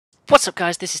What's up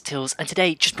guys, this is Tills, and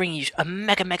today just bringing you a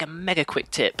mega quick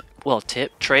tip. Well,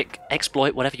 tip, trick,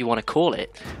 exploit, whatever you want to call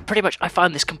it. Pretty much I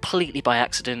found this completely by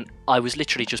accident. I was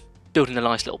literally just building a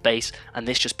nice little base and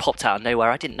this just popped out of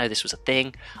nowhere. I didn't know this was a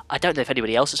thing. I don't know if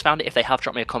anybody else has found it. If they have,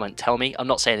 drop me a comment, tell me. I'm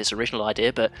not saying it's an original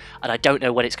idea, and I don't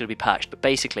know when it's going to be patched, but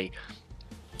basically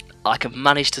I can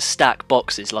manage to stack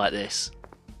boxes like this.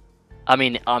 I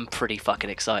mean, I'm pretty fucking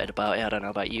excited about it. I don't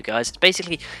know about you guys. It's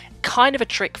basically kind of a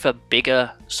trick for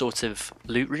bigger sort of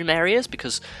loot room areas,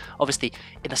 because obviously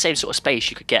in the same sort of space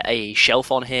you could get a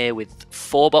shelf on here with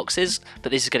 4 boxes,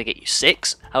 but this is going to get you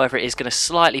 6. However, it is going to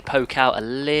slightly poke out a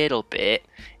little bit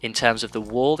in terms of the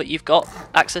wall that you've got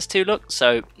access to, look.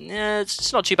 So,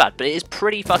 it's not too bad, but it is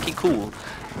pretty fucking cool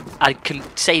and can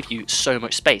save you so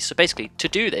much space. So basically, to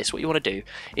do this, what you want to do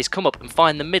is come up and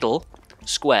find the middle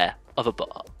square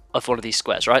of one of these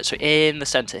squares, right? So in the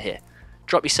center here,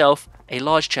 drop yourself a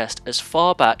large chest as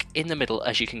far back in the middle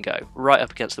as you can go, right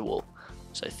up against the wall.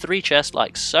 So 3 chests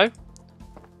like so,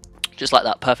 just like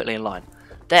that, perfectly in line.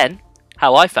 Then,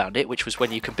 how I found it, which was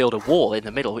when you can build a wall in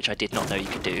the middle, which I did not know you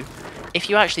could do, if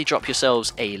you actually drop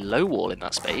yourselves a low wall in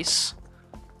that space,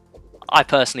 I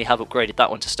personally have upgraded that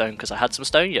one to stone because I had some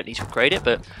stone. You don't need to upgrade it,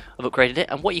 but I've upgraded it.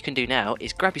 And what you can do now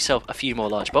is grab yourself a few more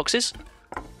large boxes.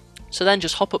 So then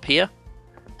just hop up here,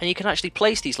 and you can actually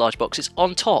place these large boxes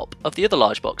on top of the other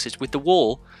large boxes with the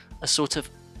wall as sort of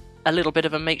a little bit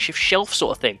of a makeshift shelf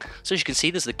sort of thing. So as you can see,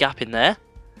 there's the gap in there.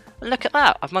 And look at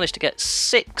that, I've managed to get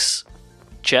 6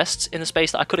 chests in the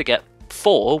space that I could have get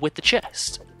 4 with the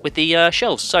chest, with the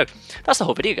shelves. So that's the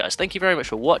whole video, guys. Thank you very much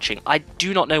for watching. I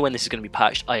do not know when this is going to be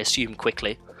patched. I assume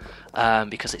quickly.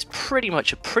 Because it's pretty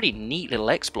much a pretty neat little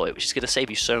exploit, which is going to save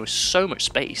you so much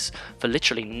space for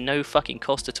literally no fucking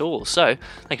cost at all. So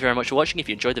thank you very much for watching. If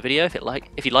you enjoyed the video, if you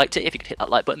liked it, if you could hit that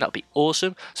like button, that would be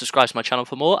awesome. Subscribe to my channel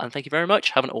for more, and thank you very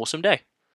much. Have an awesome day.